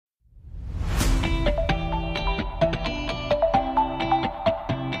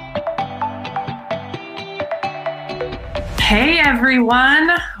Hey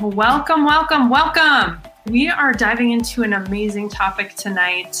everyone, welcome, welcome, welcome. We are diving into an amazing topic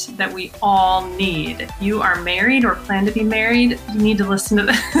tonight that we all need. You are married or plan to be married, you need to listen to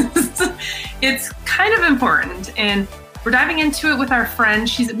this. It's kind of important, and we're diving into it with our friend.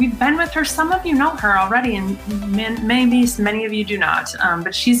 We've been with her, some of you know her already, and maybe many of you do not,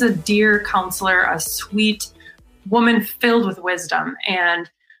 but she's a dear counselor, a sweet woman filled with wisdom, and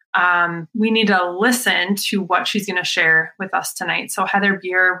we need to listen to what she's going to share with us tonight. So Heather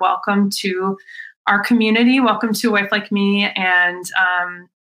Buer, welcome to our community. Welcome to A Wife Like Me. And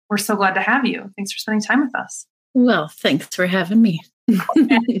we're so glad to have you. Thanks for spending time with us. Well, thanks for having me.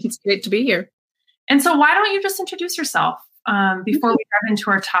 It's great to be here. And so why don't you just introduce yourself before we dive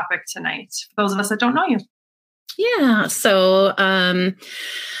into our topic tonight, for those of us that don't know you? Yeah. So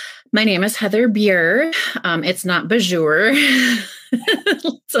my name is Heather Buer. It's not Bajur.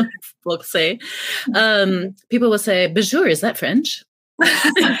 Some folks say. People will say, Bajur, is that French?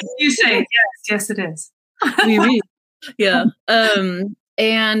 You say, yes, it is. Oui, oui. Yeah.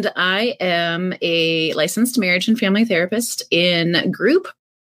 And I am a licensed marriage and family therapist in group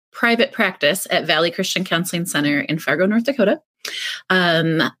private practice at Valley Christian Counseling Center in Fargo, North Dakota.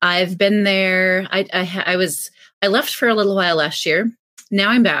 I've been there. I left for a little while last year. Now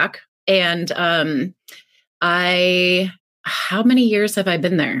I'm back. And how many years have I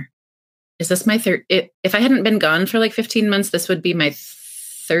been there? Is this my third? If I hadn't been gone for like 15 months, this would be my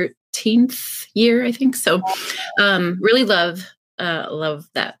 13th year, I think. So really love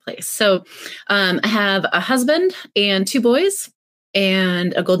that place. So I have a husband and 2 boys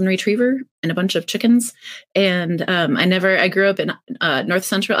and a golden retriever and a bunch of chickens. And I grew up in North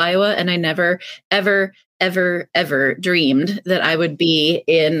Central Iowa, and I never, ever dreamed that I would be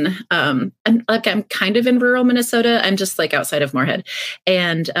in, I'm kind of in rural Minnesota. I'm just like outside of Moorhead,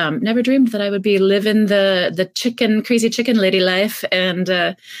 and never dreamed that I would be living the crazy chicken lady life and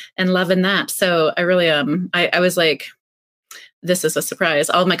loving that. So I really, I was like, this is a surprise.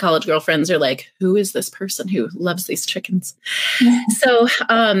 All my college girlfriends are like, who is this person who loves these chickens? So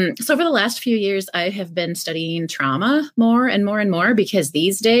over the last few years, I have been studying trauma more and more and more, because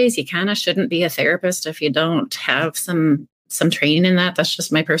these days you kind of shouldn't be a therapist if you don't have some training in that. That's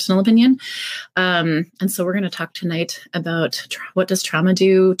just my personal opinion. And so we're going to talk tonight about what does trauma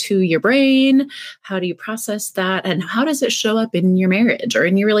do to your brain? How do you process that? And how does it show up in your marriage or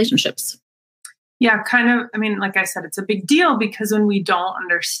in your relationships? Yeah, kind of. I mean, like I said, it's a big deal, because when we don't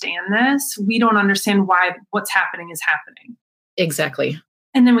understand this, we don't understand why what's happening is happening. Exactly.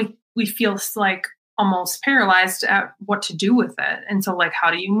 And then we feel like almost paralyzed at what to do with it. And so, like, how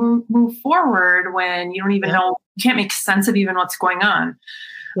do you move forward when you don't even know, you can't make sense of even what's going on?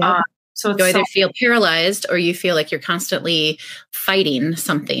 Yeah. So you either feel paralyzed, or you feel like you're constantly fighting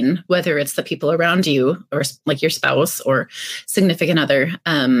something, whether it's the people around you, or like your spouse or significant other,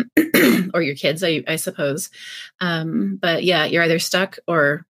 or your kids, I suppose. But yeah, you're either stuck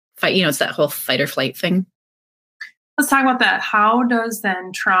or fight. It's that whole fight or flight thing. Let's talk about that. How does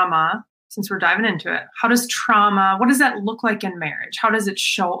then trauma, since we're diving into it, what does that look like in marriage? How does it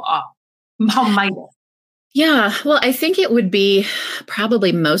show up? How might it? Yeah, well, I think it would be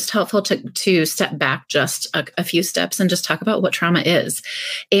probably most helpful to step back just a few steps and just talk about what trauma is.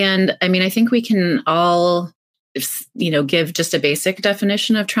 And I mean, I think we can all, give just a basic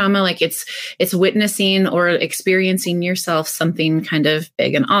definition of trauma. Like it's witnessing or experiencing yourself something kind of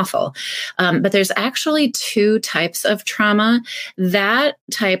big and awful. But there's actually 2 types of trauma. That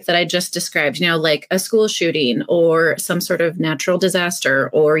type that I just described, like a school shooting or some sort of natural disaster,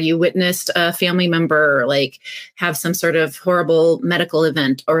 or you witnessed a family member like have some sort of horrible medical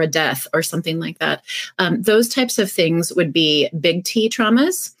event or a death or something like that. Those types of things would be big T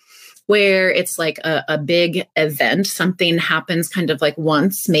traumas, where it's like a big event, something happens kind of like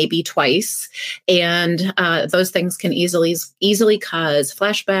once, maybe twice. And those things can easily cause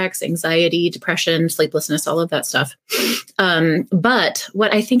flashbacks, anxiety, depression, sleeplessness, all of that stuff. But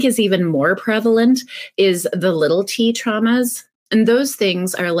what I think is even more prevalent is the little T traumas. And those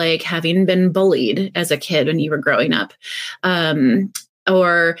things are like having been bullied as a kid when you were growing up,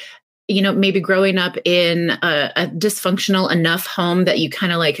 or maybe growing up in a dysfunctional enough home that you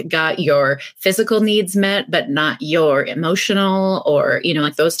kind of like got your physical needs met, but not your emotional, or,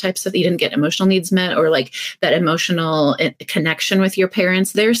 like those types of, you didn't get emotional needs met, or like that emotional connection with your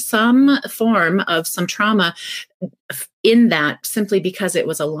parents. There's some form of some trauma in that, simply because it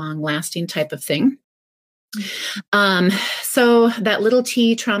was a long lasting type of thing. So that little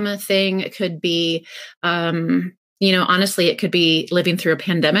T trauma thing could be, honestly, it could be living through a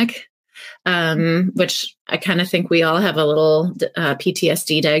pandemic. which I kind of think we all have a little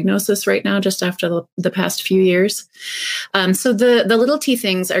PTSD diagnosis right now, just after the past few years. So the little T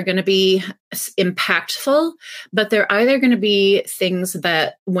things are going to be impactful, but they're either going to be things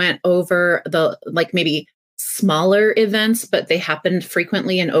that went over like maybe smaller events, but they happened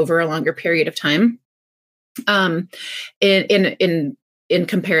frequently and over a longer period of time. In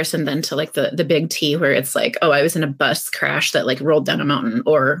comparison then to like the big T, where it's like, oh, I was in a bus crash that like rolled down a mountain,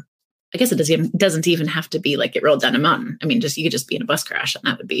 or I guess it doesn't even have to be like it rolled down a mountain. I mean, you could just be in a bus crash and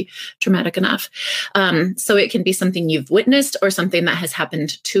that would be traumatic enough. So it can be something you've witnessed or something that has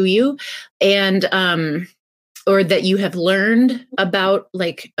happened to you, and or that you have learned about,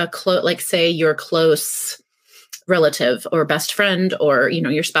 like like say your close relative or best friend, or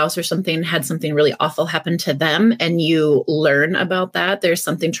your spouse or something had something really awful happen to them, and you learn about that. There's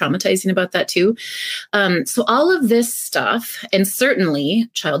something traumatizing about that too. So all of this stuff, and certainly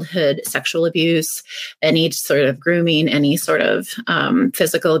childhood sexual abuse, any sort of grooming, any sort of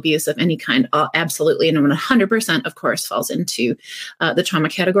physical abuse of any kind, absolutely, and 100% of course falls into the trauma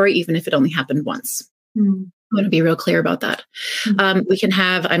category, even if it only happened once. I want to be real clear about that. We can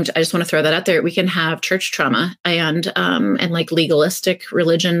have, I just want to throw that out there. We can have church trauma and like legalistic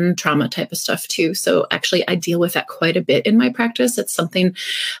religion trauma type of stuff too. So actually I deal with that quite a bit in my practice. It's something,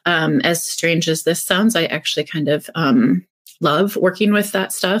 as strange as this sounds, I actually kind of, love working with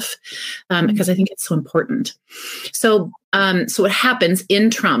that stuff, because I think it's so important. So what happens in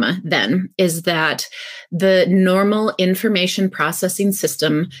trauma then is that the normal information processing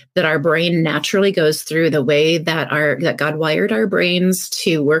system that our brain naturally goes through, the way that God wired our brains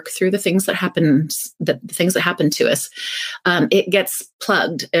to work through the things that happen to us, it gets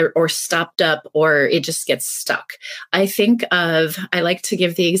plugged or stopped up, or it just gets stuck. I like to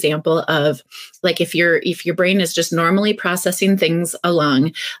give the example of, like, if your brain is just normally processing things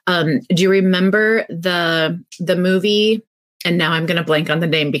along. Do you remember the movie? And now I'm going to blank on the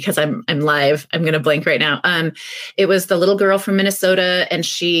name because I'm live. I'm going to blank right now. It was the little girl from Minnesota, and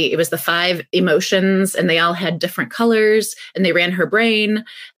it was the 5 emotions, and they all had different colors, and they ran her brain.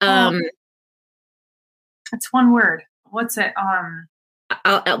 It's one word. What's it?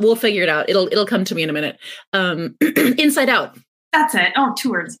 We'll figure it out. It'll come to me in a minute. Inside Out. That's it. Oh,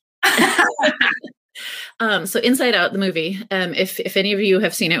 2 words. So Inside Out, the movie, if any of you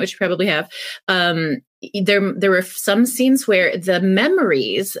have seen it, which you probably have, there were some scenes where the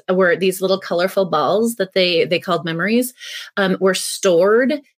memories were these little colorful balls that they called memories, were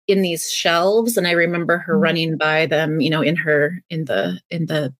stored in these shelves. And I remember her running by them, in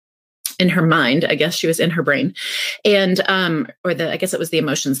her mind. I guess she was in her brain, and I guess it was the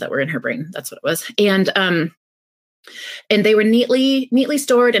emotions that were in her brain. That's what it was. And they were neatly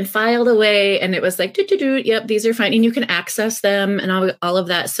stored and filed away. And it was like, yep, these are fine. And you can access them and all of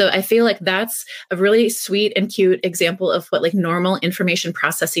that. So I feel like that's a really sweet and cute example of what like normal information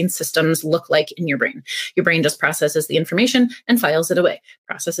processing systems look like in your brain. Your brain just processes the information and files it away,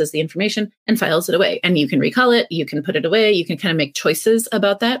 processes the information and files it away. And you can recall it, you can put it away, you can kind of make choices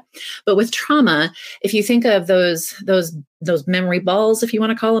about that. But with trauma, if you think of those memory balls, if you want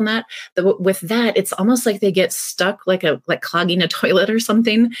to call them that, with that, it's almost like they get stuck like clogging a toilet or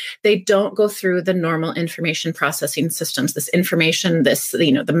something. They don't go through the normal information processing systems. This information,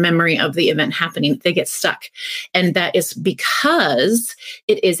 the memory of the event happening, they get stuck. And that is because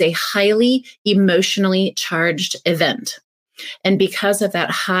it is a highly emotionally charged event. And because of that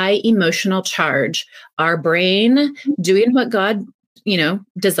high emotional charge, our brain, doing what God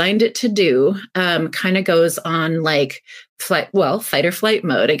designed it to do, kind of goes on like fight or flight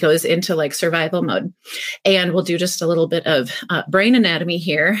mode. It goes into like survival mode. And we'll do just a little bit of brain anatomy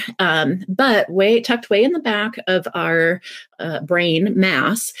here. But tucked way in the back of our brain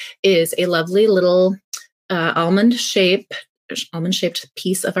mass is a lovely little almond-shaped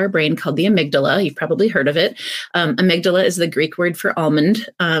piece of our brain called the amygdala. You've probably heard of it. Amygdala is the Greek word for almond,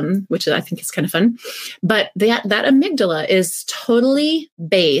 which I think is kind of fun. But that amygdala is totally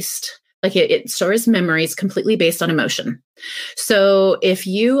based, like it stores memories completely based on emotion. So if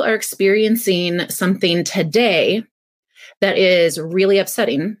you are experiencing something today that is really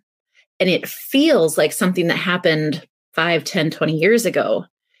upsetting, and it feels like something that happened 5, 10, 20 years ago,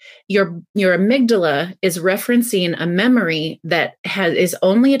 your amygdala is referencing a memory that is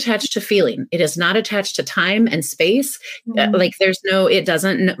only attached to feeling. It is not attached to time and space. Like it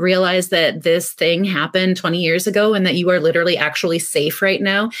doesn't realize that this thing happened 20 years ago and that you are literally actually safe right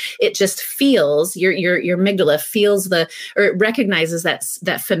now. It just feels, your amygdala feels or it recognizes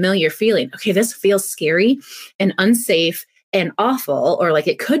that familiar feeling. Okay, this feels scary and unsafe and awful, or like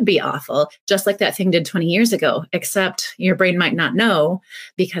it could be awful, just like that thing did 20 years ago, except your brain might not know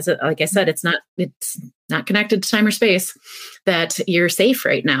because like I said, it's not connected to time or space, that you're safe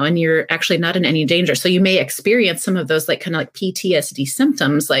right now and you're actually not in any danger. So you may experience some of those like kind of like PTSD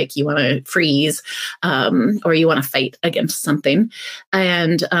symptoms, like you want to freeze, or you want to fight against something.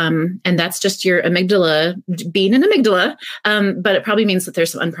 And that's just your amygdala being an amygdala. But it probably means that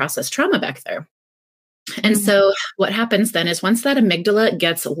there's some unprocessed trauma back there. And so what happens then is once that amygdala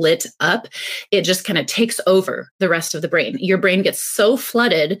gets lit up, it just kind of takes over the rest of the brain. Your brain gets so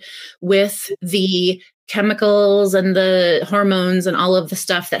flooded with the chemicals and the hormones and all of the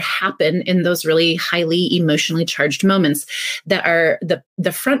stuff that happen in those really highly emotionally charged moments that are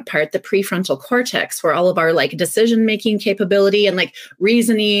the front part, the prefrontal cortex, where all of our like decision-making capability and like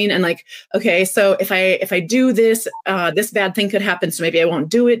reasoning and like, okay, so if I do this, this bad thing could happen, so maybe I won't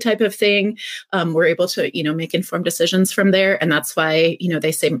do it type of thing. We're able to, make informed decisions from there. And that's why,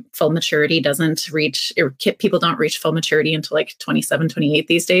 they say full maturity doesn't reach, or people don't reach full maturity until like 27, 28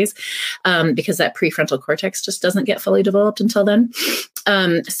 these days, because that prefrontal cortex just doesn't get fully developed until then.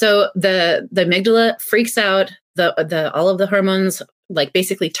 So the amygdala freaks out, all of the hormones like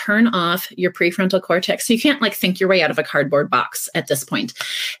basically turn off your prefrontal cortex. So you can't like think your way out of a cardboard box at this point.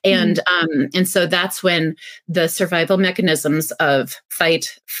 And so that's when the survival mechanisms of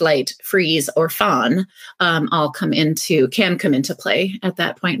fight, flight, freeze, or fawn all can come into play at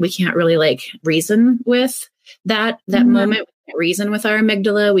that point. We can't really like reason with that moment. We can't reason with our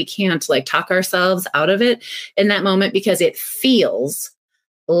amygdala. We can't like talk ourselves out of it in that moment because it feels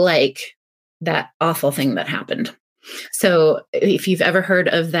like that awful thing that happened. So if you've ever heard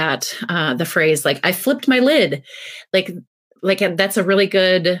of that, the phrase like, I flipped my lid, like that's a really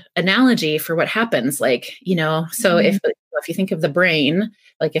good analogy for what happens. Like, so if you think of the brain,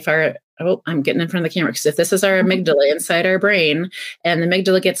 like I'm getting in front of the camera, because if this is our amygdala inside our brain and the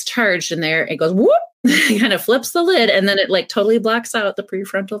amygdala gets charged in there, it goes, whoop, it kind of flips the lid and then it like totally blocks out the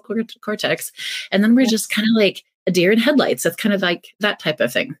prefrontal cortex. And then we're just kind of like a deer in headlights. It's kind of like that type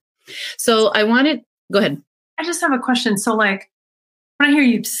of thing. So go ahead. I just have a question. So like, when I hear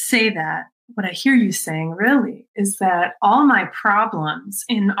you say that, what I hear you saying really is that all my problems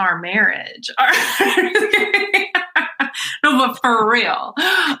in our marriage are, no, but for real.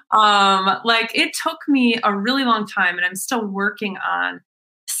 Like it took me a really long time and I'm still working on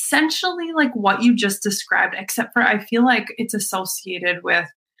essentially like what you just described, except for I feel like it's associated with,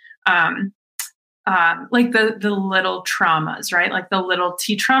 like the little traumas, right? Like the little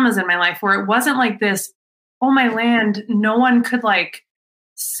T traumas in my life where it wasn't like this, oh my land, no one could like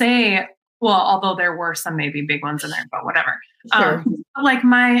say, well, although there were some maybe big ones in there, but whatever. Sure. Like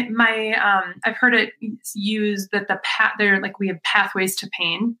my I've heard it used that we have pathways to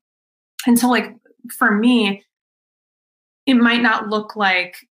pain. And so like for me, it might not look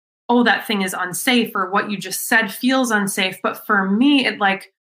like, oh, that thing is unsafe or what you just said feels unsafe. But for me, it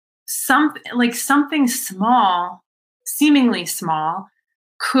like something small, seemingly small,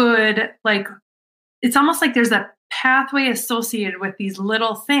 could like, it's almost like there's a pathway associated with these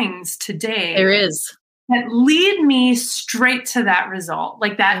little things today. There is. That lead me straight to that result,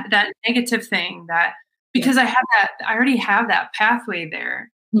 like that negative thing because I already have that pathway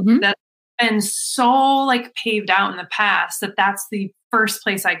there that's been so like paved out in the past that's the first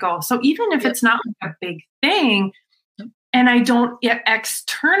place I go. So even if it's not like a big thing and I don't yet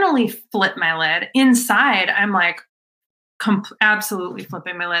externally flip my lid, inside I'm like, absolutely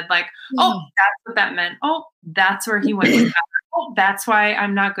flipping my lid. Like, oh, that's what that meant. Oh, that's where he went with that. Oh, that's why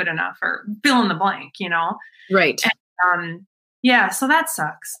I'm not good enough, or fill in the blank, Right. And, so that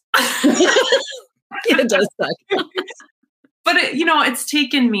sucks. It does suck. But it's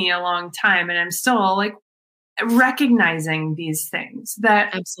taken me a long time and I'm still like recognizing these things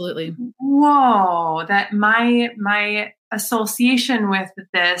that absolutely, whoa, that my association with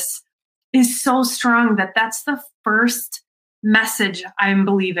this is so strong that's the first message I'm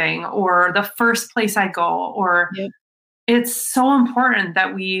believing, or the first place I go, or it's so important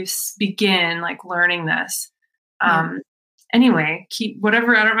that we begin like learning this. Anyway, keep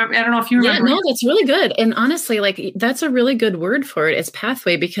whatever. I don't know if you remember. Yeah, no, that's really good. And honestly, like that's a really good word for it. It's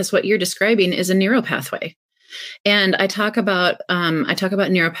pathway, because what you're describing is a neuropathway. And I talk about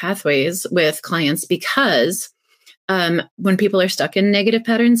neuropathways with clients because when people are stuck in negative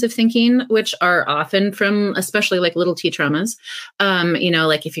patterns of thinking, which are often from especially like little T traumas,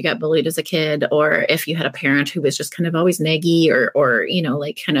 like if you got bullied as a kid, or if you had a parent who was just kind of always naggy or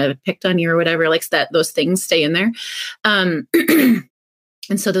like kind of picked on you or whatever, like that, those things stay in there.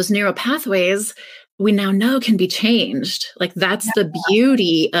 And so those neural pathways, we now know can be changed. Like that's the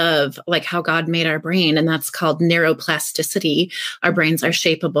beauty of like how God made our brain. And that's called neuroplasticity. Our brains are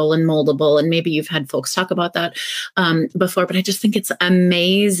shapeable and moldable. And maybe you've had folks talk about that before, but I just think it's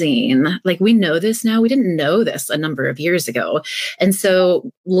amazing. Like we know this now. We didn't know this a number of years ago. And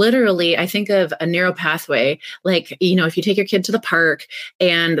so literally I think of a neural pathway, like, you know, if you take your kid to the park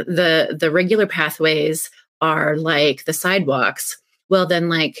and the regular pathways are like the sidewalks, well, then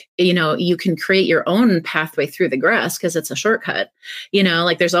like, you know, you can create your own pathway through the grass because it's a shortcut, you know,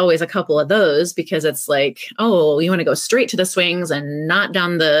 like there's always a couple of those because it's like, oh, you want to go straight to the swings and not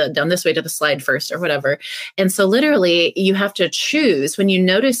down this way to the slide first or whatever. And so literally you have to choose when you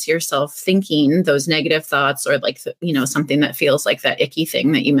notice yourself thinking those negative thoughts or like, you know, something that feels like that icky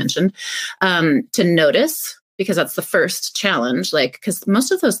thing that you mentioned, to notice, because that's the first challenge, like, because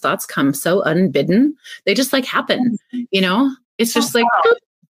most of those thoughts come so unbidden, they just like happen, you know? It's just like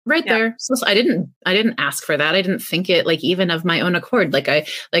right there. So I didn't ask for that. I didn't think it like even of my own accord.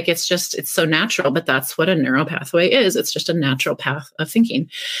 It's so natural, but that's what a neural pathway is. It's just a natural path of thinking.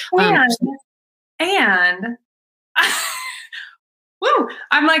 And woo,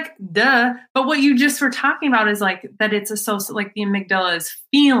 I'm like, duh. But what you just were talking about is like that it's like the amygdala is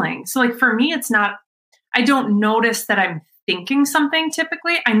feeling. So like for me, it's not, I don't notice that I'm thinking something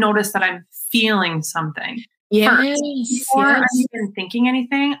typically. I notice that I'm feeling something. Yes, before I'm even thinking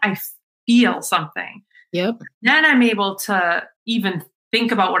anything, I feel something. Yep. Then I'm able to even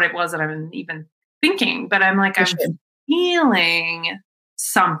think about what it was that I'm even thinking. But I'm like, I'm feeling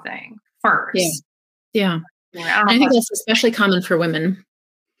something first. Yeah. I think that's especially common for women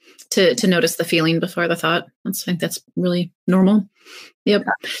to notice the feeling before the thought. I think that's really normal. Yep.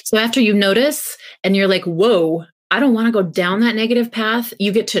 So after you notice and you're like, whoa, I don't want to go down that negative path,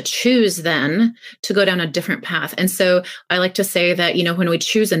 you get to choose then to go down a different path. And so I like to say that, you know, when we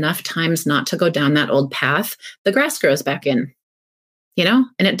choose enough times not to go down that old path, the grass grows back in, you know,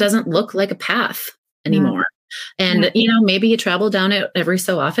 and it doesn't look like a path anymore. And, you know, maybe you travel down it every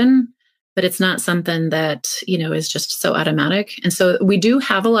so often, but it's not something that, you know, is just so automatic. And so we do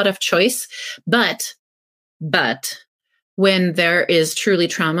have a lot of choice, but when there is truly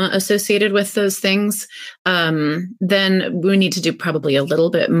trauma associated with those things, then we need to do probably a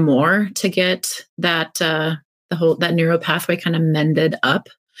little bit more to get that that neural pathway kind of mended up.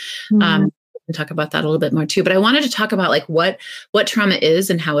 We can talk about that a little bit more too. But I wanted to talk about like what trauma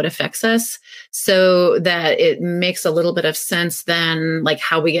is and how it affects us, so that it makes a little bit of sense then, like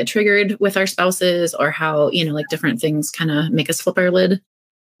how we get triggered with our spouses, or how, you know, like different things kind of make us flip our lid.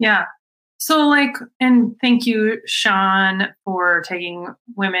 Yeah. So like, and thank you, Sean, for taking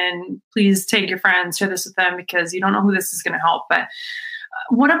women. Please take your friends, share this with them, because you don't know who this is going to help. But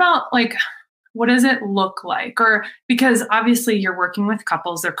what about like, what does it look like? Or because obviously you're working with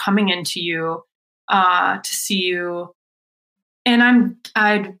couples, they're coming into you to see you. And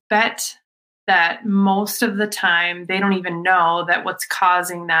I'd bet that most of the time they don't even know that what's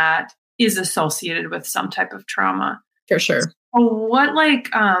causing that is associated with some type of trauma. For sure. What, like,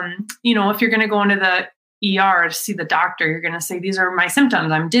 you know, if you're going to go into the ER to see the doctor, you're going to say, these are my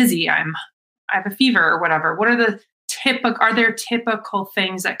symptoms. I'm dizzy. I have a fever or whatever. What are are there typical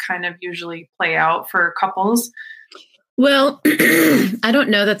things that kind of usually play out for couples? Well, I don't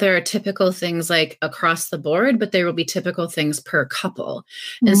know that there are typical things like across the board, but there will be typical things per couple.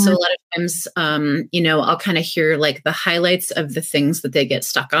 And so a lot of times, you know, I'll kind of hear like the highlights of the things that they get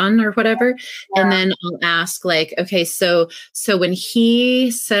stuck on or whatever. Yeah. And then I'll ask like, okay, so when he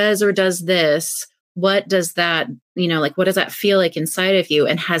says or does this, what does that, you know, like, what does that feel like inside of you?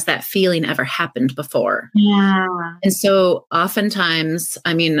 And has that feeling ever happened before? Yeah. And so oftentimes,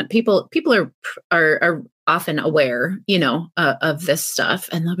 I mean, people are often aware, you know, of this stuff.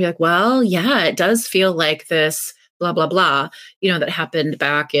 And they'll be like, well, yeah, it does feel like this, blah, blah, blah, you know, that happened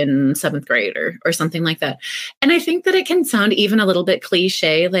back in 7th grade or something like that. And I think that it can sound even a little bit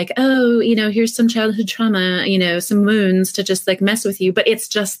cliche, like, oh, you know, here's some childhood trauma, you know, some wounds to just like mess with you, but it's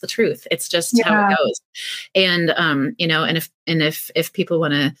just the truth. It's just how it goes. And, you know, and if people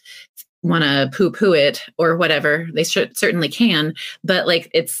want to poo-poo it or whatever, they certainly can, but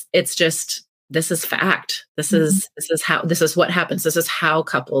like, it's just, this is fact. This is what happens. This is how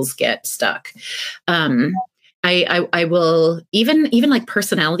couples get stuck. I will even like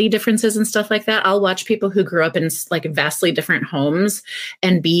personality differences and stuff like that. I'll watch people who grew up in like vastly different homes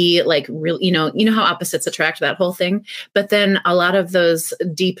and be like real, you know how opposites attract, that whole thing. But then a lot of those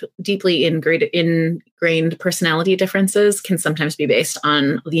deeply ingrained ingrained personality differences can sometimes be based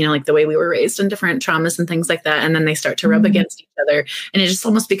on, like the way we were raised in different traumas and things like that. And then they start to rub against each other. And it just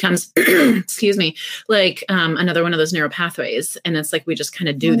almost becomes, excuse me, like another one of those neural pathways. And it's like, we just kind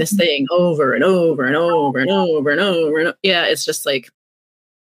of do this thing over and over and over and over and over. And yeah, it's just like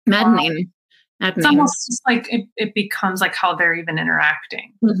maddening. It's almost just like it becomes like how they're even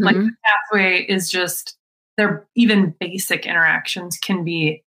interacting. Like the pathway is just, their even basic interactions can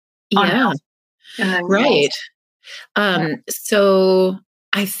be unhealthy. And then right. So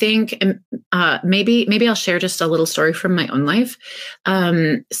I think maybe I'll share just a little story from my own life.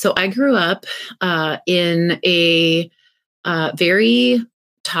 So I grew up in a very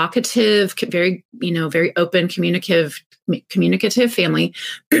talkative, very open, communicative family.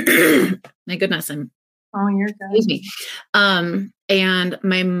 My goodness, you're good. Excuse me. And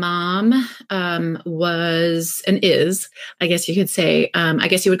my mom was and is, I guess you could say, I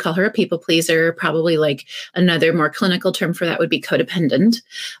guess you would call her a people pleaser. Probably like another more clinical term for that would be codependent.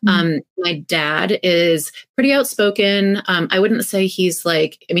 My dad is pretty outspoken. I wouldn't say he's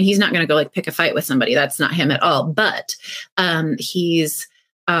like, he's not going to go like pick a fight with somebody. That's not him at all. But he's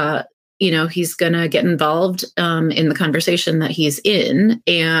he's going to get involved in the conversation that he's in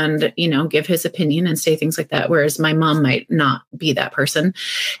and, give his opinion and say things like that. Whereas my mom might not be that person.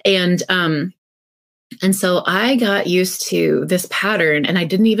 And so I got used to this pattern and I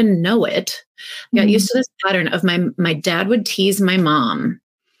didn't even know it. I got used to this pattern of my dad would tease my mom.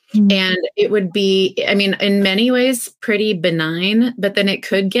 And it would be, in many ways pretty benign, but then it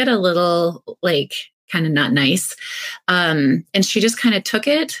could get a little like kind of not nice. And she just kind of took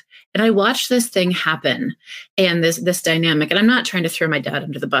it. And I watched this thing happen and this dynamic, and I'm not trying to throw my dad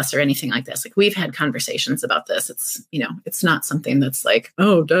under the bus or anything like this. Like we've had conversations about this. It's, it's not something that's like,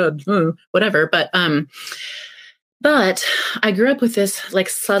 oh, dad, whatever. But I grew up with this like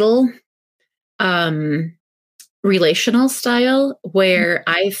subtle, relational style where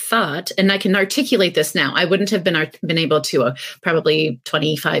I thought, and I can articulate this now, I wouldn't have been able to probably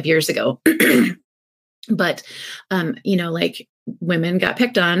 25 years ago, but, like, women got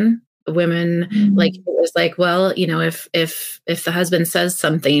picked on. Women, like, it was like, well, if the husband says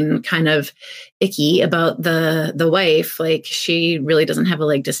something kind of icky about the wife, like she really doesn't have a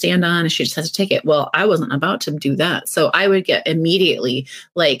leg to stand on and she just has to take it. Well, I wasn't about to do that. So I would get immediately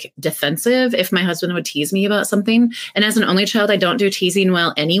like defensive if my husband would tease me about something. And as an only child, I don't do teasing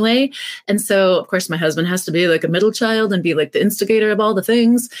well anyway. And so of course my husband has to be like a middle child and be like the instigator of all the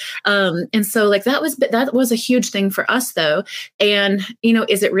things. And so like that was a huge thing for us though. And,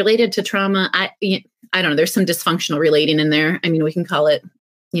 is it related to trauma? I don't know. There's some dysfunctional relating in there. We can call it,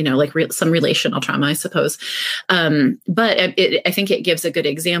 like some relational trauma, I suppose. But I think it gives a good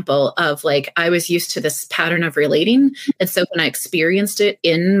example of like, I was used to this pattern of relating. And so when I experienced it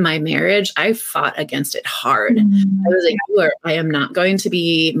in my marriage, I fought against it hard. I was like, I am not going to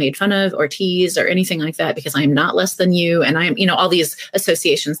be made fun of or teased or anything like that because I'm not less than you. And I'm, all these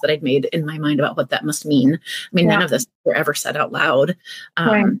associations that I'd made in my mind about what that must mean. None of this were ever said out loud.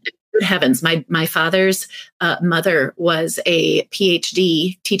 Right. Good heavens, my father's mother was a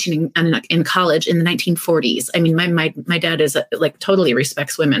PhD teaching in college in the 1940s. My dad is like totally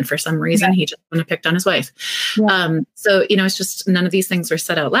respects women for some reason. Yeah. He just kind of picked on his wife. Yeah. So, it's just none of these things were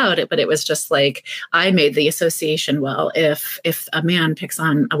said out loud, but it was just like, I made the association, well, if a man picks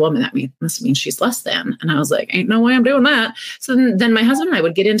on a woman, that must mean she's less than. And I was like, ain't no way I'm doing that. So then my husband and I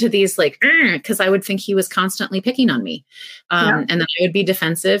would get into these like, because I would think he was constantly picking on me. And then I would be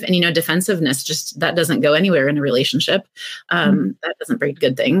defensive and, defensiveness, just that doesn't go anywhere in a relationship. That doesn't breed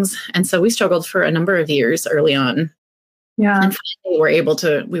good things. And so we struggled for a number of years early on. Yeah. And finally we were able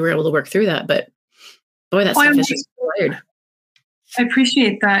to work through that. But boy, that stuff is just weird. I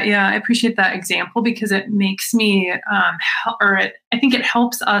appreciate that. Yeah. I appreciate that example because it makes me, I think it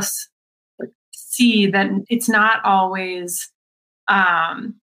helps us see that it's not always, how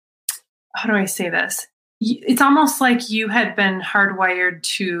do I say this? It's almost like you had been hardwired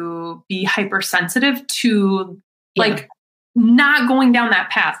to be hypersensitive to like not going down that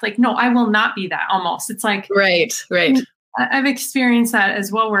path. Like, no, I will not be that almost. It's like, right. I've experienced that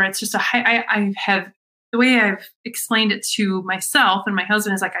as well, where it's just I have the way I've explained it to myself and my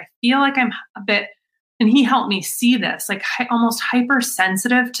husband is like, I feel like I'm a bit, and he helped me see this, like almost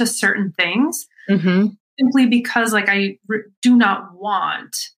hypersensitive to certain things simply because like I do not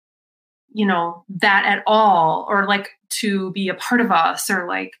want that at all, or like to be a part of us, or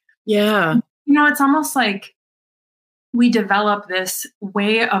like, it's almost like we develop this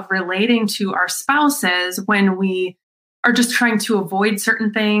way of relating to our spouses when we are just trying to avoid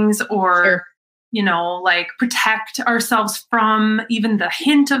certain things or, like protect ourselves from even the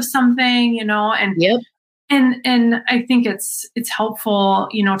hint of something, and And I think it's helpful,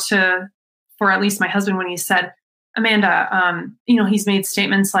 for at least my husband, when he said, Amanda, he's made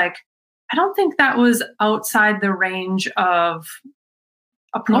statements like, I don't think that was outside the range of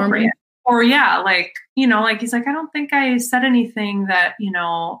appropriate. Normal. Or he's like, I don't think I said anything that,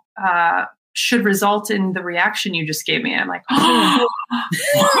 should result in the reaction you just gave me. I'm like, oh,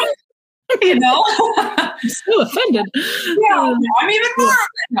 I'm so offended. Yeah, I'm even more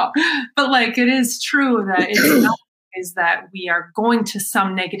offended. No. But it is true that it's not is that we are going to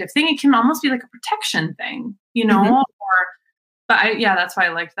some negative thing. It can almost be like a protection thing, that's why I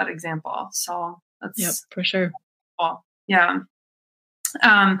liked that example. So that's for sure. Cool. Yeah.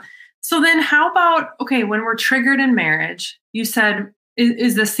 So then how about, when we're triggered in marriage, you said,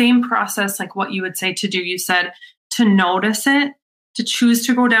 is the same process like what you would say to do? You said to notice it, to choose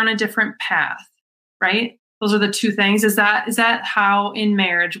to go down a different path, right? Those are the two things. Is that how in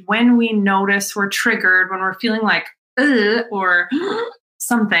marriage, when we notice we're triggered, when we're feeling like, or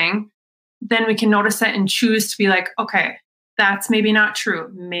something, then we can notice it and choose to be like, okay, that's maybe not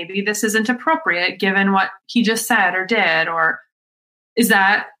true. Maybe this isn't appropriate given what he just said or did, or is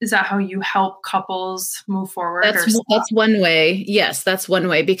that how you help couples move forward? That's one way. Yes, that's one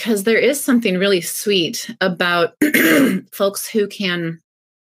way, because there is something really sweet about folks who can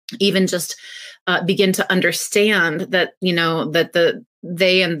even just begin to understand that, that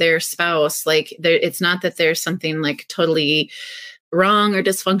they and their spouse, it's not that there's something totally wrong or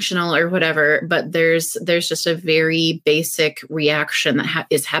dysfunctional or whatever, but there's just a very basic reaction that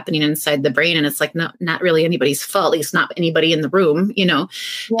is happening inside the brain, and it's not really anybody's fault, at least not anybody in the room,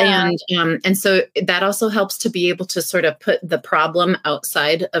 Yeah. And so that also helps to be able to sort of put the problem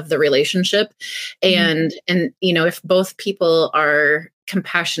outside of the relationship, and if both people are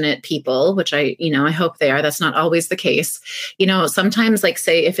compassionate people, which I hope they are. That's not always the case. Sometimes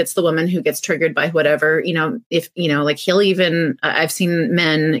say if it's the woman who gets triggered by whatever, if, he'll even, I've seen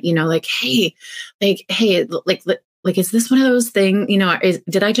men, hey, is this one of those things,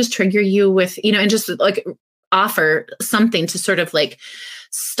 did I just trigger you with, and just offer something to sort of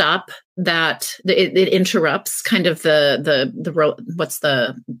stop that. It interrupts kind of what's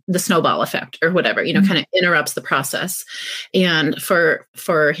the snowball effect or whatever, kind of interrupts the process. And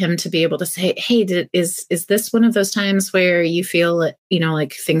for him to be able to say, hey, is this one of those times where you feel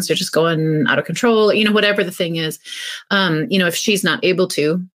things are just going out of control, whatever the thing is, if she's not able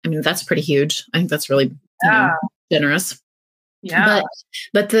to, that's pretty huge. I think that's really generous. Yeah.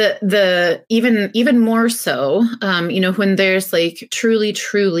 But the even more so, when there's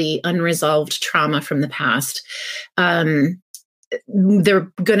truly unresolved trauma from the past,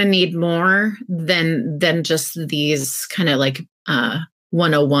 they're going to need more than just these kind of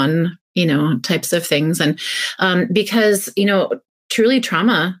 101, types of things. And because, truly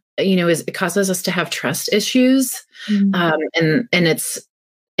trauma, it causes us to have trust issues.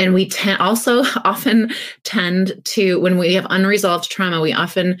 And we often tend to, when we have unresolved trauma, we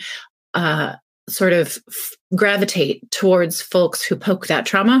often sort of gravitate towards folks who poke that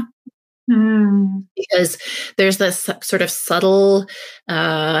trauma. Because there's this sort of subtle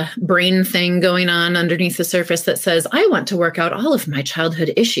brain thing going on underneath the surface that says, I want to work out all of my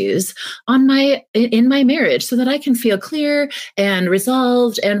childhood issues in my marriage so that I can feel clear and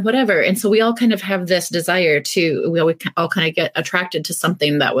resolved and whatever. And so we all kind of have this desire we all kind of get attracted to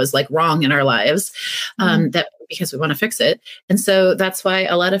something that was wrong in our lives, because we want to fix it. And so that's why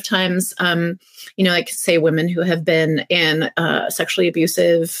a lot of times, say women who have been in sexually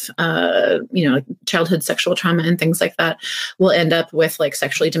abusive, childhood sexual trauma and things like that will end up with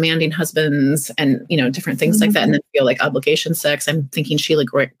sexually demanding husbands and, different things like that. And then feel obligation sex. I'm thinking Sheila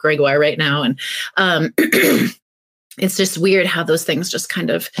Gregoire right now. And it's just weird how those things just kind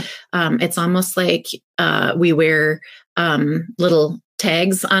of, it's almost like we wear little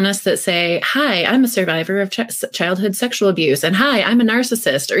tags on us that say, hi, I'm a survivor of childhood sexual abuse, and hi, I'm a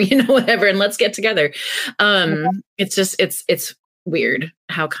narcissist, or whatever, and let's get together. It's just it's weird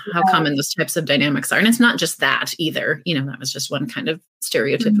how common those types of dynamics are. And it's not just that either, that was just one kind of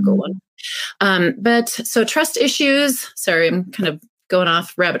stereotypical one. But so trust issues, sorry, I'm kind of going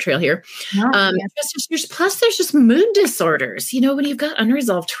off rabbit trail here. Plus there's just mood disorders. When you've got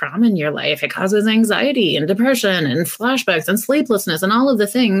unresolved trauma in your life, it causes anxiety and depression and flashbacks and sleeplessness and all of the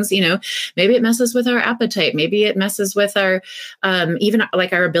things, maybe it messes with our appetite. Maybe it messes with our, even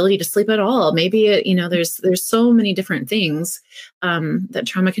our ability to sleep at all. Maybe it, there's so many different things that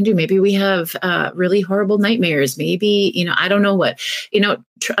trauma can do. Maybe we have really horrible nightmares. Maybe, I don't know what,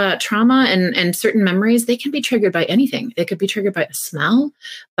 trauma and certain memories, they can be triggered by anything. It could be triggered by a smell,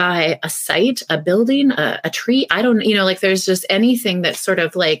 by a sight, a building, a tree. I don't, there's just anything that sort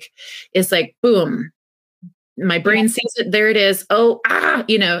of is boom, my brain sees it, there it is. Oh, and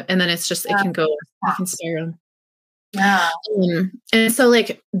then it's just, it can go, it can spiral. Yeah. And so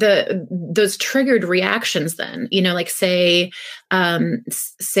like those triggered reactions then, like say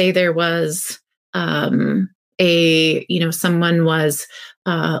there was, someone was,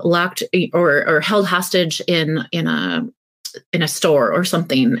 locked or held hostage in a store or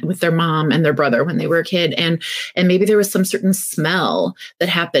something with their mom and their brother when they were a kid. And maybe there was some certain smell that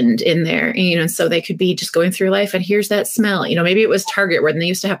happened in there, and so they could be just going through life and here's that smell, maybe it was Target where they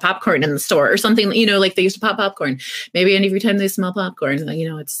used to have popcorn in the store or something, like they used to pop popcorn. Maybe every time they smell popcorn,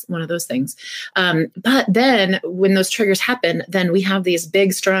 it's one of those things. But then when those triggers happen, then we have these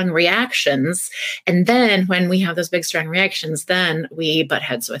big, strong reactions. And then when we have those big, strong reactions, then we butt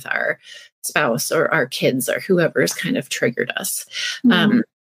heads with our spouse or our kids or whoever has kind of triggered us.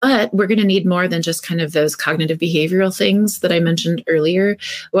 But we're going to need more than just kind of those cognitive behavioral things that I mentioned earlier.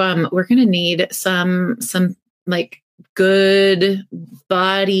 We're going to need some like good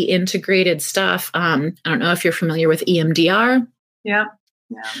body integrated stuff. I don't know if you're familiar with EMDR. Yeah.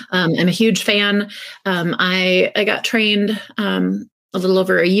 I'm a huge fan. I got trained a little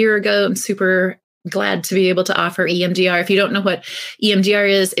over a year ago. I'm super glad to be able to offer EMDR. If you don't know what EMDR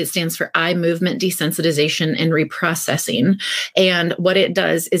is, it stands for eye movement desensitization and reprocessing. And what it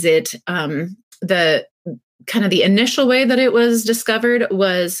does is the initial way that it was discovered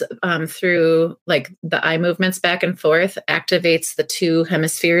was through like the eye movements back and forth activates the two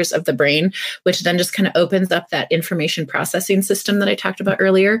hemispheres of the brain, which then just kind of opens up that information processing system that I talked about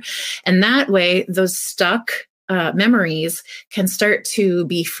earlier. And that way, those stuck memories can start to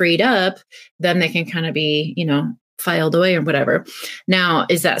be freed up. Then they can kind of be, filed away or whatever. Now,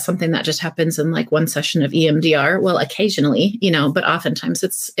 is that something that just happens in like one session of EMDR? Well, occasionally, but oftentimes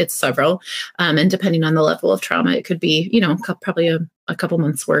it's several. And depending on the level of trauma, it could be, probably a couple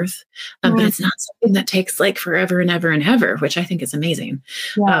months worth. But it's not something that takes like forever and ever and ever, which I think is amazing.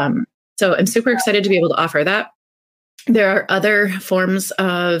 Yeah. So I'm super excited to be able to offer that. There are other forms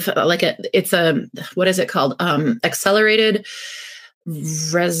of what is it called? Accelerated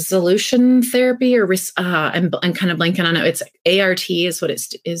resolution therapy, or I'm kind of blanking on it. It's ART is what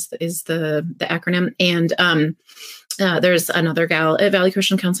it is the acronym. And there's another gal at Valley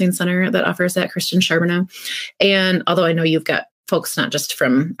Christian Counseling Center that offers that, Kristen Charbonneau. And although I know you've got folks not just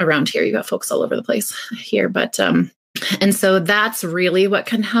from around here, you've got folks all over the place here, but and so that's really what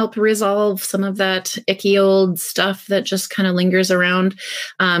can help resolve some of that icky old stuff that just kind of lingers around.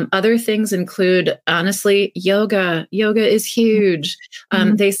 Other things include, honestly, yoga. Yoga is huge.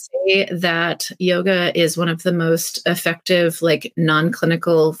 They say that yoga is one of the most effective, like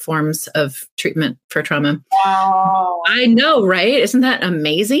non-clinical forms of treatment for trauma. Wow. I know, right? Isn't that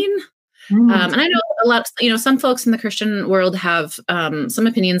amazing? And I know a lot, some folks in the Christian world have some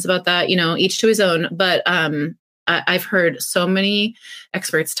opinions about that, each to his own, but I've heard so many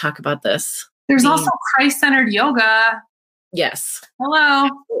experts talk about this. There's also Christ-centered yoga. Yes. Hello.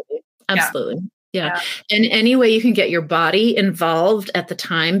 Absolutely. Yeah. And any way you can get your body involved at the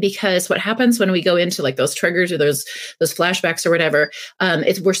time, because what happens when we go into like those triggers or those flashbacks or whatever,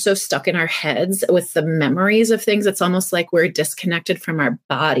 we're so stuck in our heads with the memories of things. It's almost like we're disconnected from our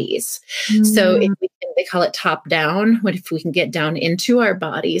bodies. So they call it top down. If we can get down into our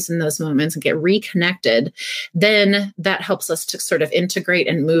bodies in those moments and get reconnected, then that helps us to sort of integrate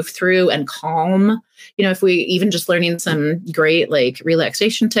and move through and calm. If we even just learning some great like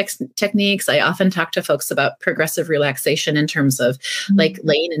relaxation techniques, I often talk to folks about progressive relaxation in terms of like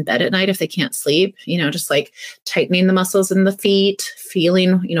laying in bed at night if they can't sleep, just like tightening the muscles in the feet,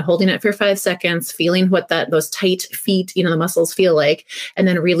 feeling, holding it for 5 seconds, feeling what those tight feet, the muscles feel like, and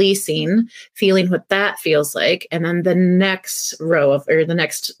then releasing, feeling what that feels like. And then the next the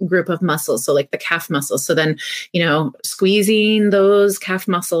next group of muscles. So like the calf muscles. So then, squeezing those calf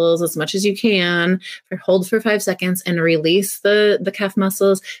muscles as much as you can, hold for 5 seconds and release the calf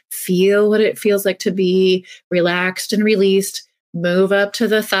muscles, feel what it feels like to be relaxed and released, move up to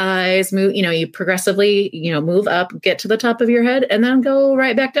the thighs, you progressively, move up, get to the top of your head, and then go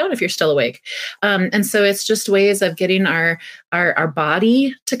right back down if you're still awake. And so it's just ways of getting our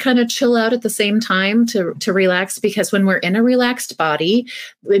body to kind of chill out at the same time to relax, because when we're in a relaxed body,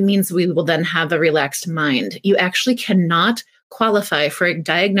 it means we will then have a relaxed mind. You actually cannot qualify for a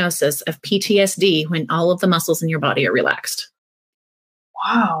diagnosis of PTSD when all of the muscles in your body are relaxed.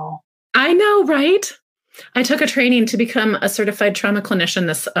 Wow. I know, right? I took a training to become a certified trauma clinician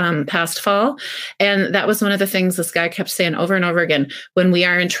this past fall. And that was one of the things this guy kept saying over and over again. When we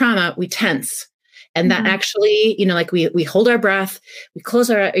are in trauma, we tense. And that actually, like we hold our breath, we close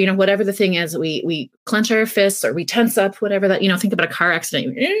our, whatever the thing is, we clench our fists or we tense up, whatever that, think about a car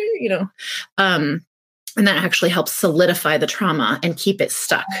accident, And that actually helps solidify the trauma and keep it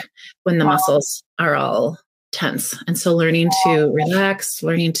stuck when the muscles are all tense. And so learning to relax,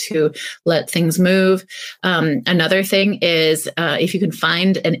 learning to let things move. Another thing is if you can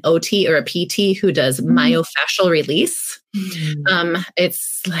find an OT or a PT who does myofascial release.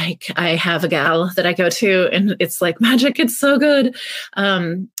 It's like, I have a gal that I go to and it's like magic. It's so good.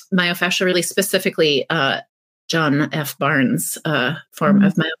 Myofascial release, specifically, John F. Barnes form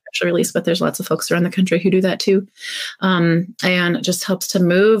of myofascial release, but there's lots of folks around the country who do that too. And it just helps to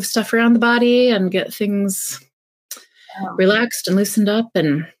move stuff around the body and get things relaxed and loosened up.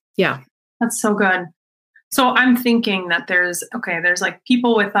 And yeah. That's so good. So I'm thinking that there's like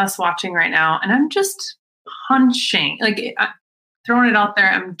people with us watching right now, and I'm just hunching, like throwing it out there.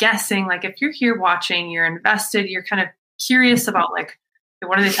 I'm guessing, like, if you're here watching, you're invested, you're kind of curious about, like,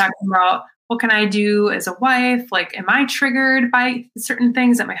 what are they talking about? What can I do as a wife? Like, am I triggered by certain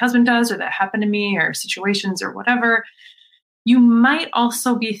things that my husband does or that happen to me, or situations or whatever? You might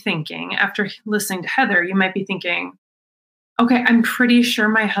also be thinking, after listening to Heather, you might be thinking, okay, I'm pretty sure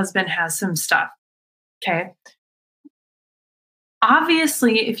my husband has some stuff. Okay.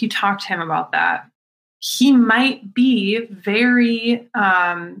 Obviously, if you talk to him about that, he might be very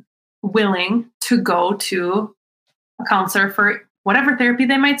willing to go to a counselor for whatever therapy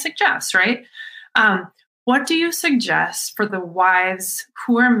they might suggest, right? What do you suggest for the wives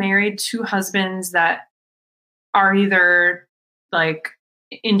who are married to husbands that are either like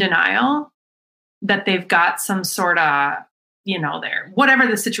in denial that they've got some sort of, they're, whatever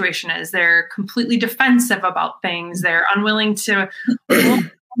the situation is, they're completely defensive about things, they're unwilling to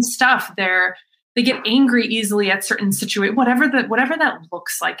stuff, they get angry easily at certain situations, whatever that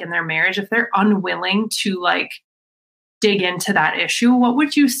looks like in their marriage, if they're unwilling to like dig into that issue, what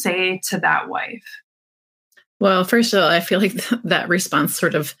would you say to that wife? Well, first of all, I feel like that response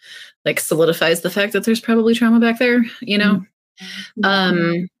sort of like solidifies the fact that there's probably trauma back there, and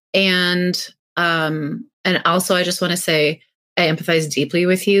also I just want to say, I empathize deeply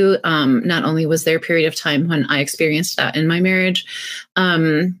with you. Not only was there a period of time when I experienced that in my marriage,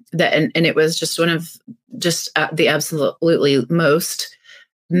 and it was just one of the absolutely most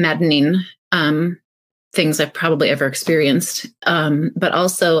maddening things I've probably ever experienced. But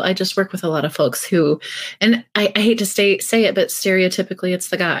also, I just work with a lot of folks who, and I hate to say it, but stereotypically, it's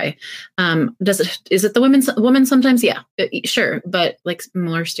the guy. Is it the woman sometimes? Yeah, sure. But like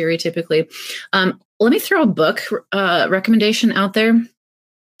more stereotypically, let me throw a book recommendation out there.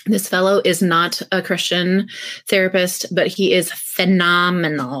 This fellow is not a Christian therapist, but he is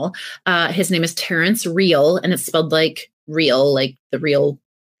phenomenal. His name is Terrence Real, and it's spelled like real, like the real,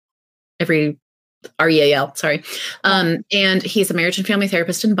 REAL, sorry. And he's a marriage and family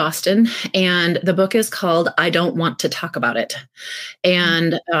therapist in Boston. And the book is called I Don't Want to Talk About It.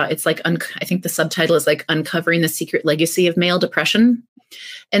 And it's like, I think the subtitle is like Uncovering the Secret Legacy of Male Depression.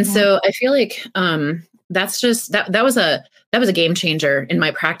 And so I feel like that's just, that was a game changer in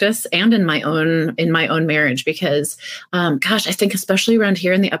my practice and in my own marriage, because, gosh, I think especially around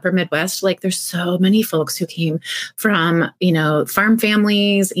here in the upper Midwest, like there's so many folks who came from, farm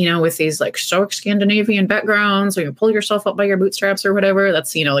families, with these like stoic Scandinavian backgrounds, or you pull yourself up by your bootstraps or whatever.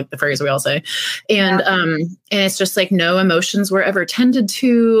 That's, like the phrase we all say. And it's just like no emotions were ever tended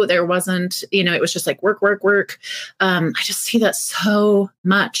to. There wasn't, it was just like work. I just see that so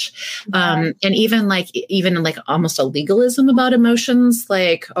much. And even like almost a legalism about emotions,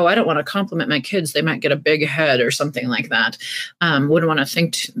 like, oh, I don't want to compliment my kids, they might get a big head or something like that. Wouldn't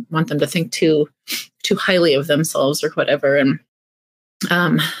want them to think too highly of themselves or whatever. And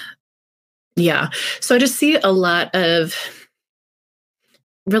so I just see a lot of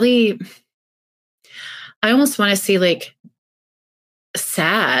really, I almost want to see like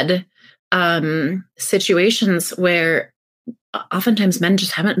sad situations where oftentimes men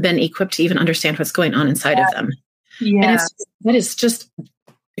just haven't been equipped to even understand what's going on inside of them. Yeah. And that is just,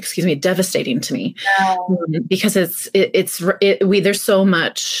 devastating to me, because there's so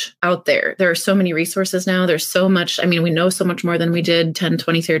much out there. There are so many resources now. There's so much, we know so much more than we did 10,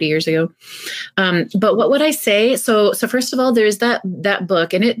 20, 30 years ago. But what would I say? So first of all, there's that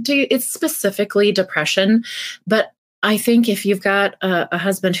book, and it's specifically depression, but I think if you've got a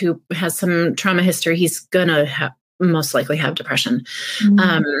husband who has some trauma history, he's gonna most likely have depression.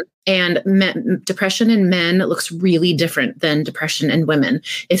 And depression in men looks really different than depression in women.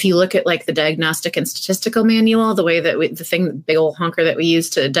 If you look at like the Diagnostic and Statistical Manual, the way that the big old honker that we use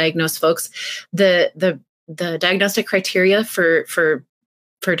to diagnose folks, the diagnostic criteria for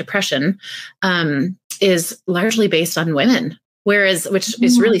depression is largely based on women. Whereas, which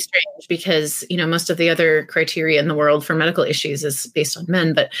is really strange because, most of the other criteria in the world for medical issues is based on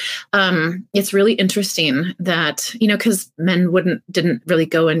men. But it's really interesting that, because men didn't really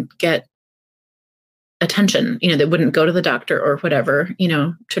go and get attention, they wouldn't go to the doctor or whatever,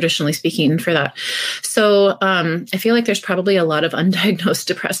 traditionally speaking for that. So I feel like there's probably a lot of undiagnosed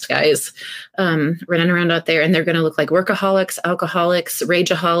depressed guys running around out there, and they're going to look like workaholics, alcoholics,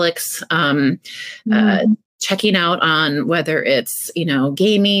 rageaholics, checking out on whether it's,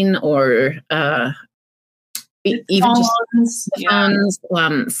 gaming or even just phones,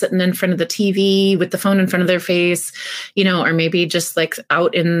 sitting in front of the TV with the phone in front of their face, or maybe just like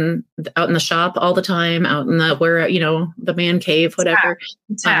out in the shop all the time, out in the man cave, whatever.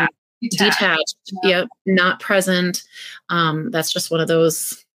 Detached. Yep. Not present. That's just one of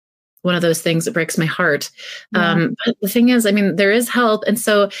those things that breaks my heart. But the thing is, there is help. And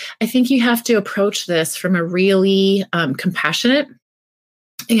so I think you have to approach this from a really compassionate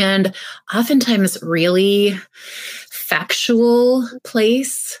and oftentimes really factual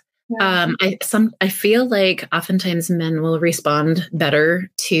place. I feel like oftentimes men will respond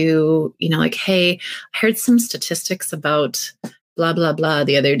better to, like, hey, I heard some statistics about blah, blah, blah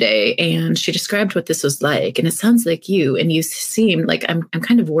the other day, and she described what this was like. And it sounds like you, and you seem like I'm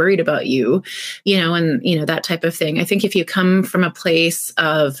kind of worried about you, and, that type of thing. I think if you come from a place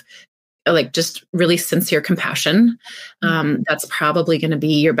of like just really sincere compassion, that's probably going to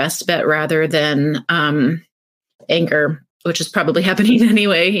be your best bet rather than anger, which is probably happening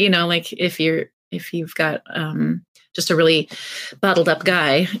anyway. Like if you've got just a really bottled up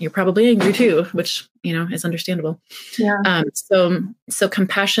guy, you're probably angry too, which, is understandable. Yeah. So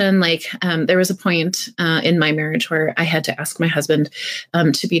compassion, like there was a point in my marriage where I had to ask my husband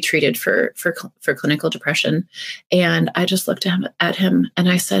to be treated for clinical depression. And I just looked at him and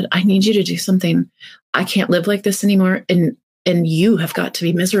I said, I need you to do something. I can't live like this anymore. And you have got to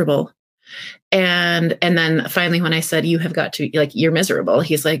be miserable. And then finally, when I said, you have got to, like, you're miserable,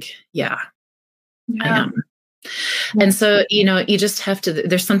 he's like, yeah. I am. And so, you just have to,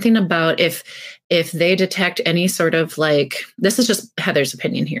 there's something about if they detect any sort of like, this is just Heather's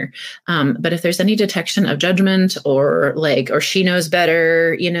opinion here. But if there's any detection of judgment or she knows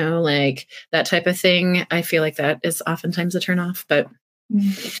better, like that type of thing, I feel like that is oftentimes a turnoff, but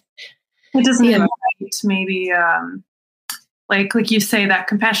it doesn't invite maybe, like you say, that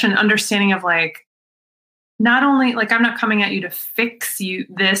compassion, understanding of like, not only like, I'm not coming at you to fix you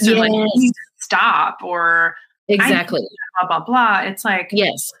this or like, you need to stop or exactly blah, blah, blah. It's like,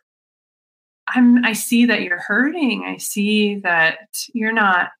 yes, I see that you're hurting. I see that you're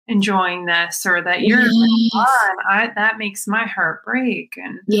not enjoying this or that you're on. That makes my heart break.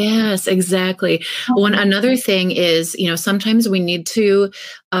 And yes, exactly. Another thing is, sometimes we need to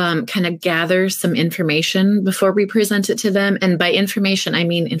kind of gather some information before we present it to them. And by information, I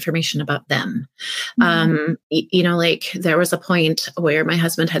mean information about them. Like there was a point where my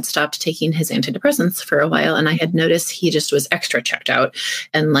husband had stopped taking his antidepressants for a while, and I had noticed he just was extra checked out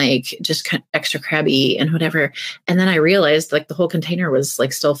and like just kind of extra crabby and whatever. And then I realized like the whole container was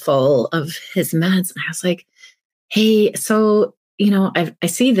like still full of his meds. And I was like, hey, so, I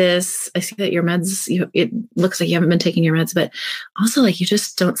see this, I see that your meds, it looks like you haven't been taking your meds, but also like, you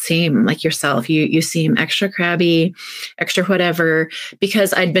just don't seem like yourself. You seem extra crabby, extra whatever,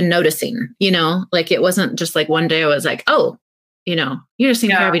 because I'd been noticing, like, it wasn't just like one day I was like, oh, you just seem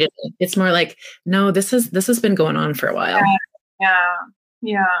crabby today. It's more like, no, this has been going on for a while.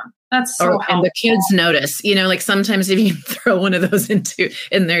 Yeah. That's so helpful. And the kids notice, like sometimes if you throw one of those in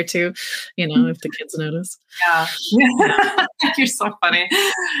there too, if the kids notice. Yeah. You're so funny.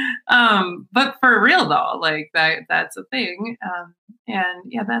 But for real though, like that's a thing. And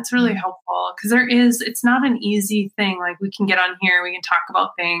yeah, that's really helpful because it's not an easy thing. Like we can get on here, we can talk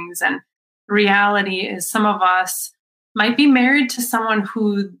about things, and the reality is some of us might be married to someone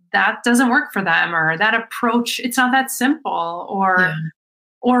who that doesn't work for them, or that approach, it's not that simple, or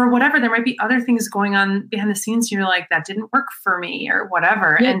whatever. There might be other things going on behind the scenes. You're like, that didn't work for me or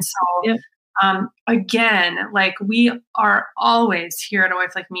whatever. Yep. And so, again, like we are always here at A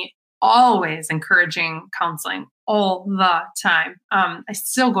Wife Like Me, always encouraging counseling all the time. I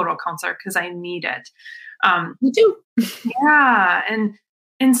still go to a counselor because I need it. Me too. Yeah.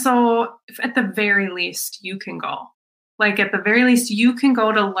 And so at the very least you can go. Like at the very least, you can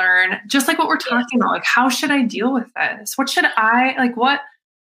go to learn, just like what we're talking about. Like, how should I deal with this? What should I, like, what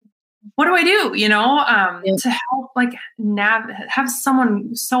do I do? To help, like, have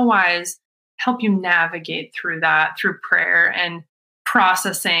someone so wise help you navigate through that, through prayer and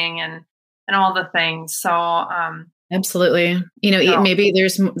processing and all the things. So, Absolutely. Maybe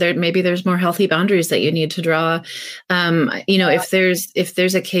there's more healthy boundaries that you need to draw. If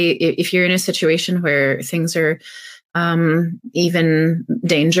there's a case, if you're in a situation where things are even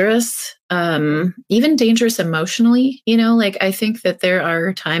dangerous emotionally, I think that there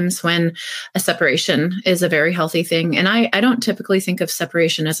are times when a separation is a very healthy thing. And I don't typically think of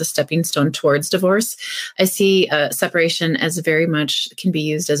separation as a stepping stone towards divorce. I see separation as very much can be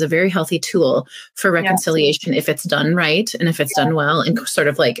used as a very healthy tool for reconciliation if it's done right and if it's done well and sort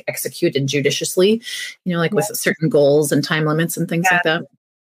of like executed judiciously, with certain goals and time limits and things like that.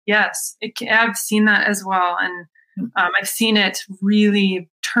 Yes, I've seen that as well. And I've seen it really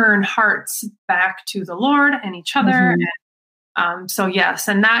turn hearts back to the Lord and each other. Mm-hmm. And, so yes,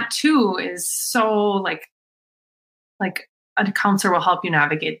 and that too is so like a counselor will help you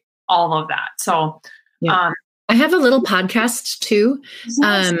navigate all of that. So I have a little podcast too.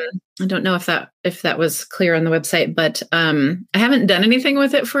 I don't know if that was clear on the website, but I haven't done anything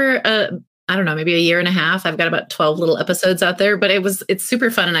with it for I don't know, maybe a year and a half. I've got about 12 little episodes out there, but it's super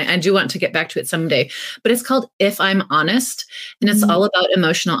fun. And I do want to get back to it someday, but it's called If I'm Honest, and it's all about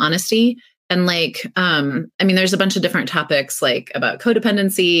emotional honesty. And there's a bunch of different topics like about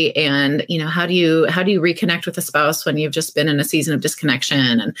codependency and, how do you reconnect with a spouse when you've just been in a season of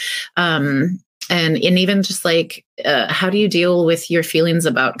disconnection and even just how do you deal with your feelings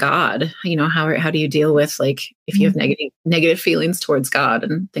about God? How do you deal with if you have negative feelings towards God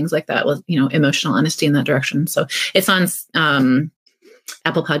and things like that with, emotional honesty in that direction. So it's on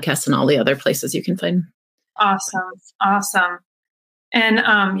Apple Podcasts and all the other places you can find. Awesome.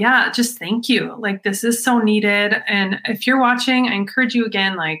 And just thank you. This is so needed. And if you're watching, I encourage you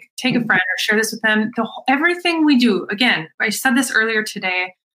again, take a friend or share this with them. Everything we do, again, I said this earlier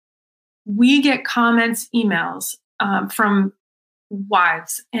today, we get comments, emails from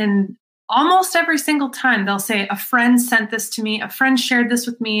wives, and almost every single time they'll say, a friend sent this to me, a friend shared this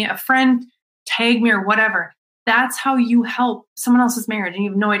with me, a friend tagged me or whatever. That's how you help someone else's marriage, and you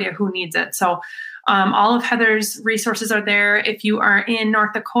have no idea who needs it. So all of Heather's resources are there. If you are in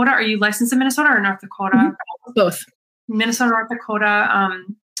North Dakota, are you licensed in Minnesota or North Dakota? Mm-hmm. Both. Minnesota, North Dakota,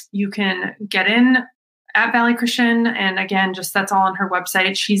 you can get in at Valley Christian. And again, that's all on her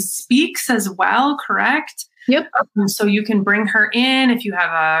website. She speaks as well, correct? Yep. So you can bring her in if you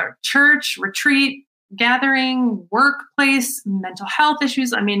have a church, retreat, gathering, workplace, mental health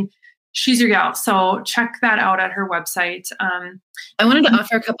issues. She's your gal. So check that out at her website. I wanted to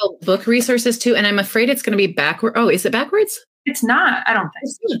offer a couple book resources too, and I'm afraid it's going to be backward. Oh, is it backwards? It's not. I don't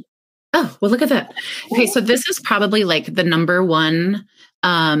think. Oh, well, look at that. Okay, so this is probably the number one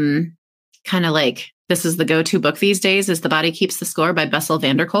this is the go-to book these days is The Body Keeps the Score by Bessel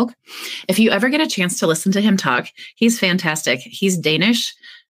van der Kolk. If you ever get a chance to listen to him talk, he's fantastic. He's Danish.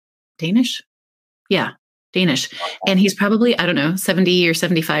 Yeah, Danish. And he's probably, 70 or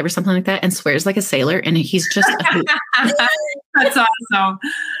 75 or something like that, and swears like a sailor. And he's just That's awesome.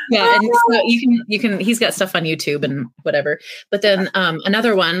 Yeah, and so you can he's got stuff on YouTube and whatever. But then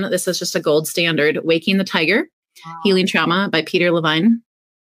another one, this is just a gold standard, Waking the Tiger, Healing Trauma by Peter Levine.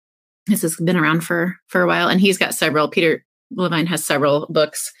 This has been around for a while, and he's got several. Peter Levine has several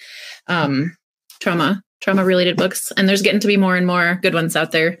books, trauma related books, and there's getting to be more and more good ones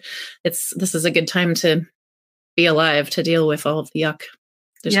out there. This is a good time to be alive to deal with all of the yuck.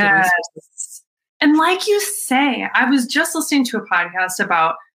 Yes. And like you say, I was just listening to a podcast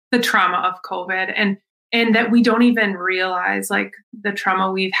about the trauma of COVID and that we don't even realize the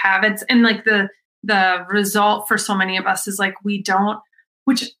trauma we've had. And the result for so many of us is we don't,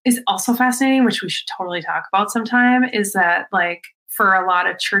 which is also fascinating, which we should totally talk about sometime, is that for a lot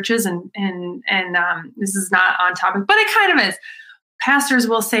of churches and this is not on topic, but it kind of is. Pastors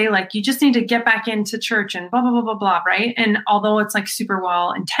will say you just need to get back into church and blah, blah, blah, blah, blah. Right. And although it's super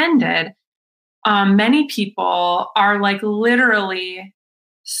well intended, many people are literally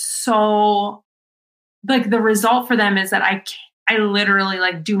so the result for them is that I literally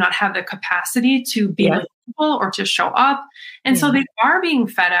do not have the capacity to be with people or to show up. And so they are being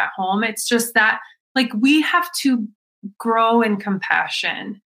fed at home. It's just that we have to grow in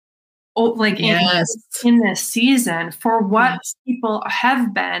compassion in this season for what people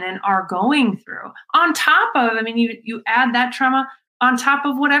have been and are going through on top of, you add that trauma on top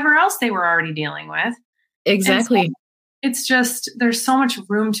of whatever else they were already dealing with. Exactly. So it's just, there's so much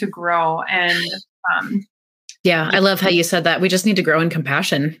room to grow. And I love how you said that. We just need to grow in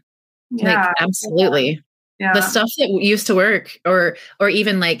compassion. Yeah, absolutely. Yeah. The stuff that used to work or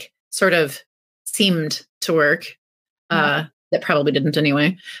even sort of seemed to work, that probably didn't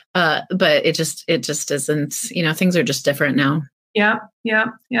anyway. But it just isn't, things are just different now. Yeah. Yep.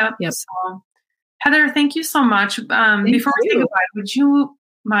 So, Heather, thank you so much. Before we say you. goodbye, would you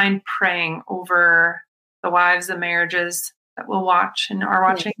mind praying over the wives, the marriages that we'll watch and are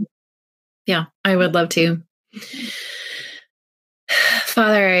watching? Yeah, I would love to.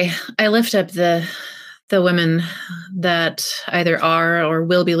 Father, I lift up the women that either are or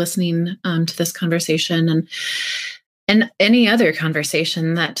will be listening to this conversation, and any other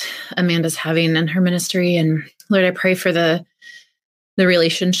conversation that Amanda's having in her ministry. And Lord, I pray for the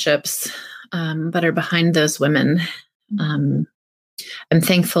relationships that are behind those women. I'm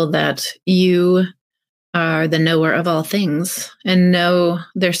thankful that you are the knower of all things and know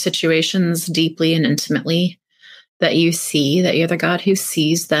their situations deeply and intimately, that you see, that you're the God who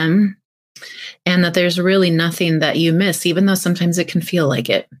sees them, and that there's really nothing that you miss, even though sometimes it can feel like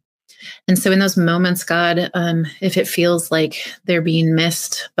it. And so in those moments, God, if it feels like they're being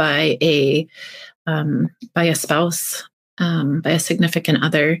missed by a spouse, by a significant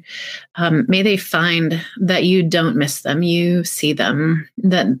other, may they find that you don't miss them. You see them,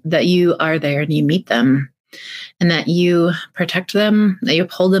 that you are there and you meet them, and that you protect them, that you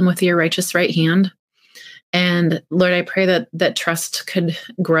uphold them with your righteous right hand. And Lord, I pray that trust could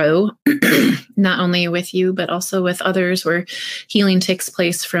grow, not only with you, but also with others, where healing takes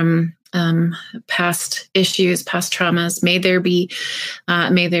place from past issues, past traumas. May there be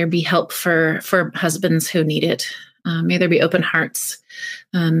help for husbands who need it. May there be open hearts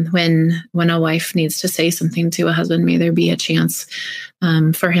when a wife needs to say something to a husband. May there be a chance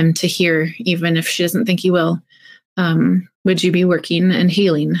for him to hear, even if she doesn't think he will. Would you be working and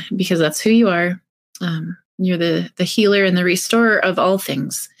healing, because that's who you are. You're the healer and the restorer of all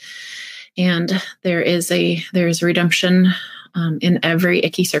things. And there is redemption in every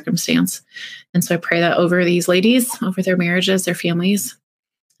icky circumstance. And so I pray that over these ladies, over their marriages, their families,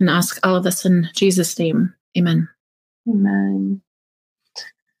 and ask all of this in Jesus' name. Amen. Amen.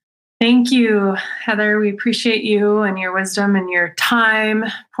 Thank you, Heather. We appreciate you and your wisdom and your time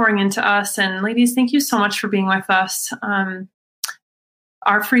pouring into us. And ladies, thank you so much for being with us.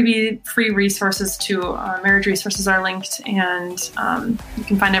 Our free resources to marriage resources are linked, and you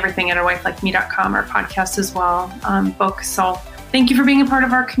can find everything at awifelikeme.com, our podcast as well, book. So thank you for being a part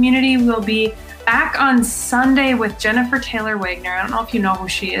of our community. We'll be back on Sunday with Jennifer Taylor Wagner. I don't know if you know who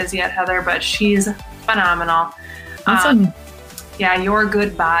she is yet, Heather, but she's phenomenal. Awesome. Yeah, Your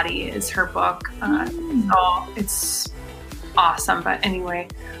Good Body is her book. So it's awesome. But anyway,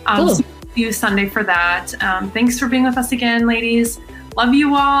 Cool. See you Sunday for that. Thanks for being with us again, ladies. Love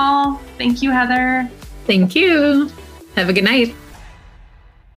you all. Thank you, Heather. Thank you. Have a good night.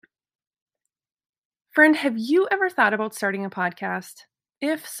 Friend, have you ever thought about starting a podcast?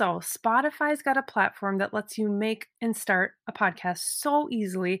 If so, Spotify's got a platform that lets you make and start a podcast so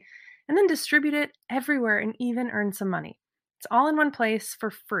easily and then distribute it everywhere and even earn some money. It's all in one place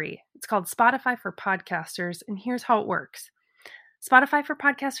for free. It's called Spotify for Podcasters, and here's how it works. Spotify for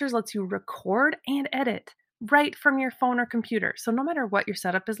Podcasters lets you record and edit right from your phone or computer. So no matter what your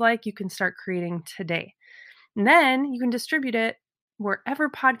setup is like, you can start creating today. And then you can distribute it wherever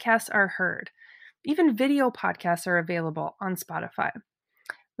podcasts are heard. Even video podcasts are available on Spotify.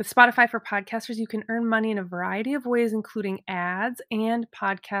 With Spotify for Podcasters, you can earn money in a variety of ways, including ads and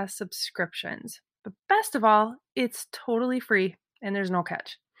podcast subscriptions. But best of all, it's totally free and there's no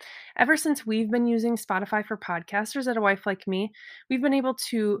catch. Ever since we've been using Spotify for Podcasters at A Wife Like Me, we've been able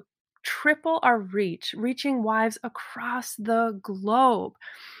to triple our reach, reaching wives across the globe.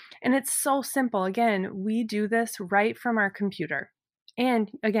 And it's so simple. Again, we do this right from our computer.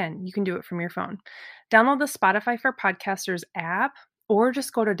 And again, you can do it from your phone. Download the Spotify for Podcasters app, or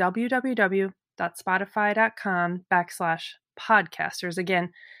just go to www.spotify.com/podcasters. Again,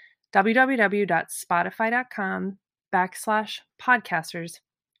 www.spotify.com/podcasters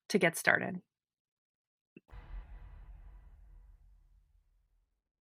to get started.